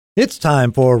It's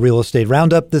time for Real Estate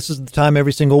Roundup. This is the time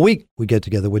every single week we get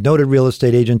together with noted real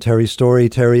estate agent Terry Story.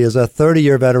 Terry is a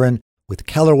 30-year veteran with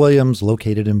Keller Williams,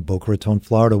 located in Boca Raton,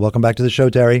 Florida. Welcome back to the show,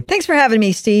 Terry. Thanks for having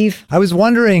me, Steve. I was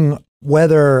wondering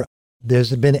whether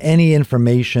there's been any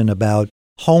information about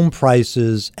home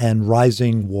prices and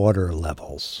rising water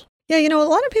levels. Yeah, a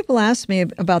lot of people ask me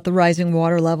about the rising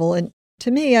water level. And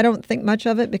to me, I don't think much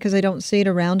of it because I don't see it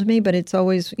around me, but it's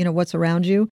always, what's around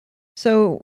you.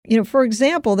 So, for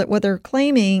example, that what they're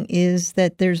claiming is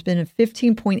that there's been a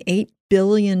 $15.8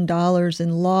 billion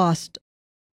in lost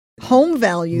home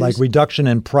values. Like reduction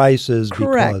in prices.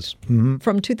 Correct.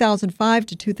 From 2005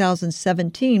 to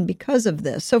 2017 because of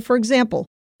this. So, for example,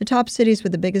 the top cities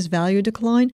with the biggest value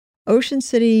decline, Ocean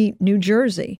City, New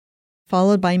Jersey,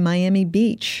 followed by Miami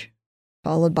Beach,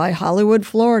 followed by Hollywood,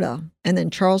 Florida, and then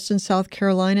Charleston, South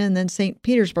Carolina, and then St.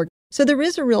 Petersburg. So there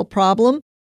is a real problem.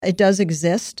 It does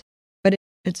exist.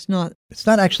 It's not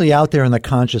actually out there in the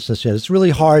consciousness yet. It's really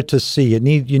hard to see.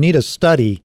 You need a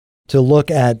study to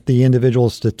look at the individual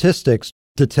statistics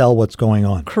to tell what's going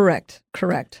on. Correct.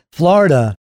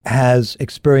 Florida has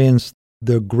experienced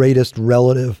the greatest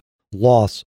relative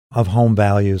loss of home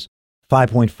values,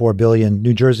 $5.4 billion,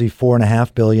 New Jersey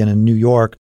 $4.5 billion, and New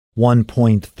York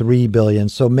 $1.3 billion.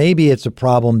 So maybe it's a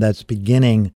problem that's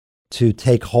beginning to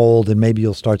take hold, and maybe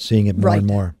you'll start seeing it more and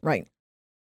more. Right.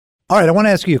 All right, I want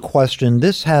to ask you a question.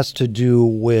 This has to do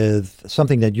with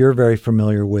something that you're very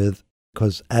familiar with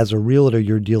because as a realtor,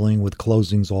 you're dealing with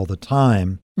closings all the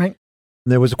time. Right.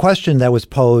 There was a question that was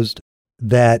posed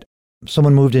that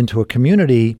someone moved into a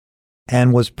community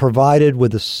and was provided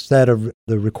with a set of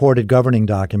the recorded governing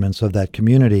documents of that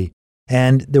community.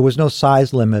 And there was no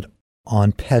size limit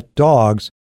on pet dogs,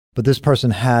 but this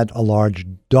person had a large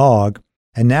dog.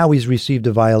 And now he's received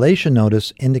a violation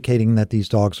notice indicating that these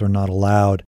dogs are not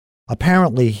allowed.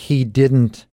 Apparently, he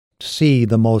didn't see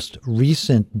the most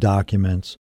recent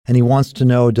documents, and he wants to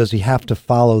know, does he have to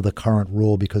follow the current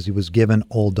rule because he was given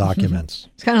old documents?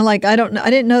 It's kind of like, I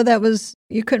didn't know that was,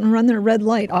 you couldn't run the red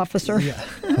light, officer. Yeah.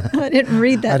 I didn't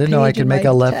read that. I didn't know I could make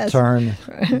a left turn.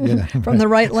 From the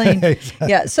right lane. Exactly.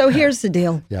 Yeah, so here's the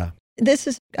deal. Yeah. This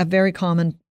is a very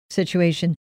common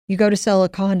situation. You go to sell a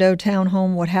condo,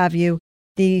 townhome, what have you.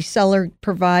 The seller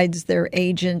provides their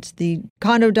agent the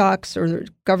condo docs or the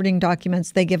governing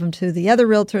documents. They give them to the other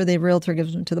realtor. The realtor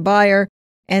gives them to the buyer,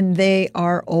 and they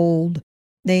are old.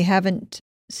 They haven't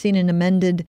seen an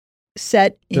amended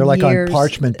set in years. They're like on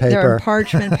parchment paper. They're on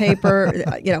parchment paper.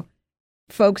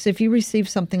 Folks, if you receive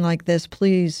something like this,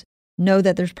 please know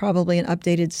that there's probably an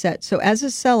updated set. So as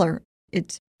a seller,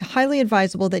 it's highly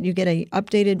advisable that you get an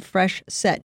updated, fresh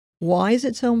set. Why is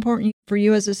it so important for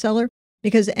you as a seller?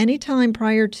 Because any time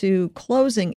prior to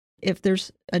closing, if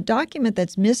there's a document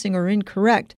that's missing or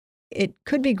incorrect, it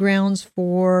could be grounds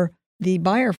for the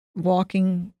buyer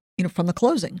walking, from the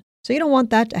closing. So you don't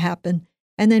want that to happen.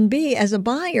 And then B, as a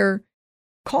buyer,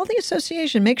 call the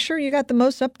association. Make sure you got the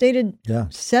most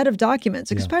updated set of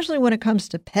documents, especially when it comes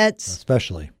to pets.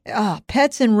 Especially.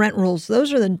 Pets and rent rules.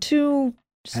 Those are the two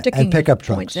sticking and pickup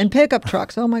points. Trucks. And pickup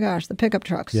trucks. Oh my gosh, the pickup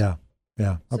trucks. Yeah.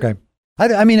 Okay.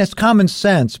 I mean, it's common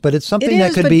sense, but it's something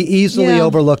that could be easily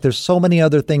overlooked. There's so many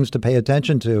other things to pay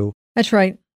attention to. That's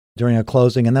right. During a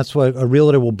closing, and that's what a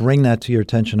realtor will bring that to your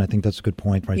attention. I think that's a good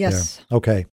point right there.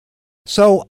 Okay.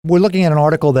 So we're looking at an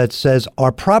article that says,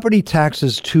 are property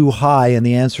taxes too high? And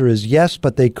the answer is yes,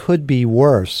 but they could be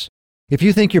worse. If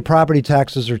you think your property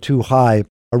taxes are too high,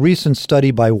 a recent study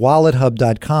by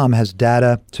WalletHub.com has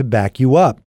data to back you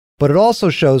up. But it also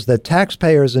shows that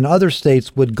taxpayers in other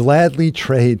states would gladly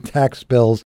trade tax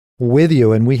bills with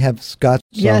you. And we have got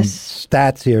some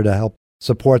stats here to help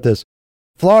support this.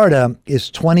 Florida is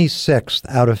 26th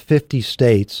out of 50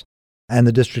 states and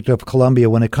the District of Columbia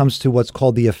when it comes to what's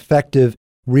called the effective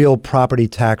real property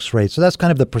tax rate. So that's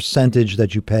kind of the percentage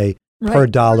that you pay per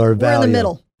dollar value. We're in the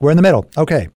middle. We're in the middle.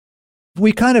 Okay.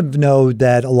 We kind of know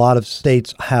that a lot of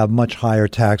states have much higher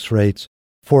tax rates.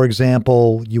 For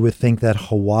example, you would think that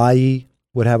Hawaii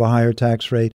would have a higher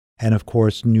tax rate, and of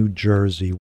course, New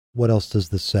Jersey. What else does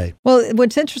this say? Well,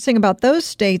 what's interesting about those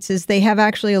states is they have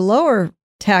actually a lower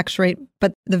tax rate,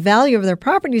 but the value of their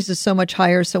properties is so much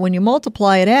higher. So when you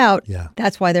multiply it out,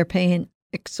 that's why they're paying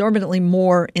exorbitantly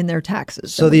more in their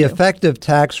taxes. So the effective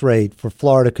tax rate for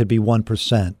Florida could be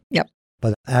 1%. Yep.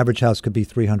 But the average house could be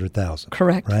 $300,000.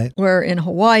 Correct. Right? Where in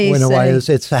Hawaii,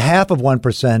 it's a half of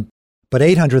 1%. But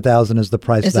 $800,000 is the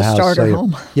price of the house. It's a starter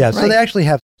home. Yeah, so they actually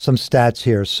have some stats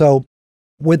here. So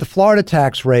with the Florida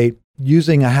tax rate,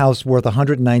 using a house worth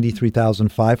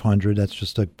 $193,500, that's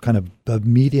just a kind of a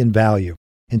median value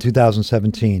in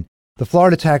 2017. The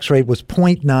Florida tax rate was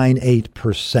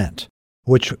 0.98%.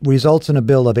 which results in a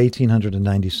bill of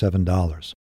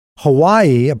 $1,897.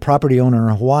 Hawaii, a property owner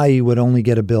in Hawaii would only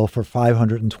get a bill for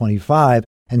 $525,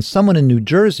 and someone in New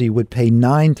Jersey would pay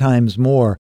 9 times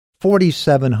more,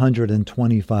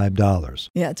 $4,725.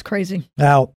 Yeah, it's crazy.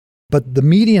 Now, but the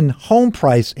median home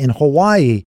price in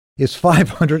Hawaii is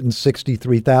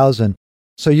 $563,000.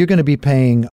 So you're going to be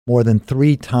paying more than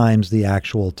 3 times the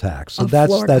actual tax. So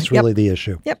that's really the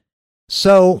issue. Yep.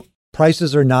 So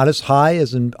prices are not as high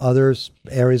as in other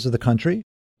areas of the country.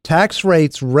 Tax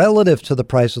rates relative to the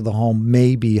price of the home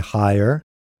may be higher.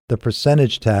 The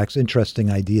percentage tax, interesting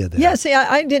idea there. Yeah, see,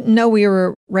 I didn't know we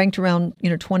were ranked around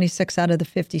 26 out of the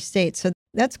 50 states. So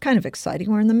that's kind of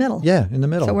exciting. We're in the middle. Yeah, in the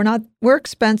middle. So we're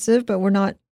expensive, but we're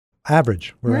not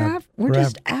average. We're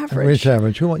just average. We're just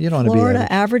average. You don't want to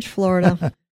be average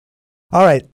Florida. All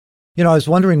right. I was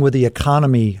wondering, with the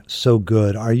economy so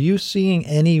good, are you seeing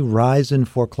any rise in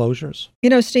foreclosures?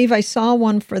 Steve, I saw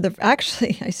one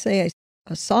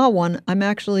I saw one. I'm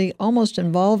actually almost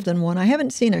involved in one. I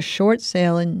haven't seen a short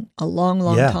sale in a long,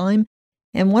 long time.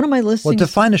 And one of my listings... Well,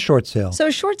 define a short sale. So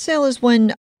a short sale is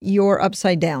when you're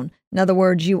upside down. In other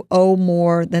words, you owe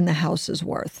more than the house is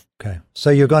worth. Okay. So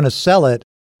you're going to sell it,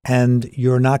 and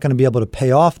you're not going to be able to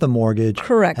pay off the mortgage.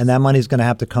 Correct. And that money's going to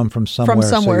have to come from somewhere.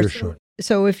 So you're short.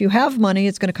 So if you have money,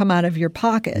 it's going to come out of your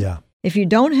pocket. Yeah. If you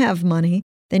don't have money,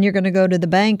 then you're going to go to the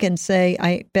bank and say,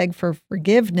 I beg for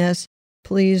forgiveness.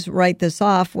 Please write this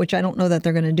off, which I don't know that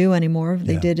they're going to do anymore.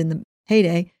 They did in the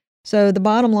heyday. So the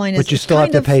bottom line is... But you still have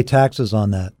to pay taxes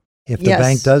on that. If the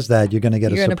bank does that, you're going to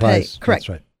get a surprise. Correct. That's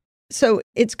right. So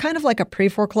it's kind of like a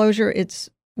pre-foreclosure.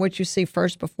 It's what you see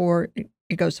first before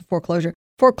it goes to foreclosure.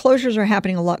 Foreclosures are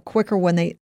happening a lot quicker when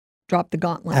they drop the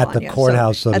gauntlet at the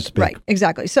courthouse, so to speak. Right,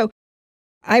 exactly. So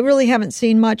I really haven't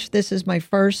seen much. This is my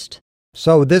first.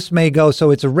 So this may go,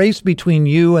 so it's a race between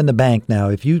you and the bank now.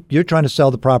 If you're trying to sell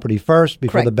the property first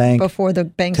before the bank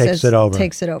takes it over.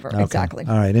 Okay. Exactly.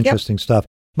 All right, interesting stuff.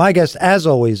 My guest, as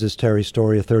always, is Terry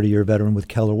Story, a 30-year veteran with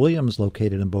Keller Williams,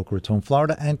 located in Boca Raton,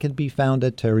 Florida, and can be found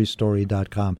at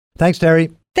terrystory.com. Thanks,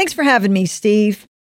 Terry. Thanks for having me, Steve.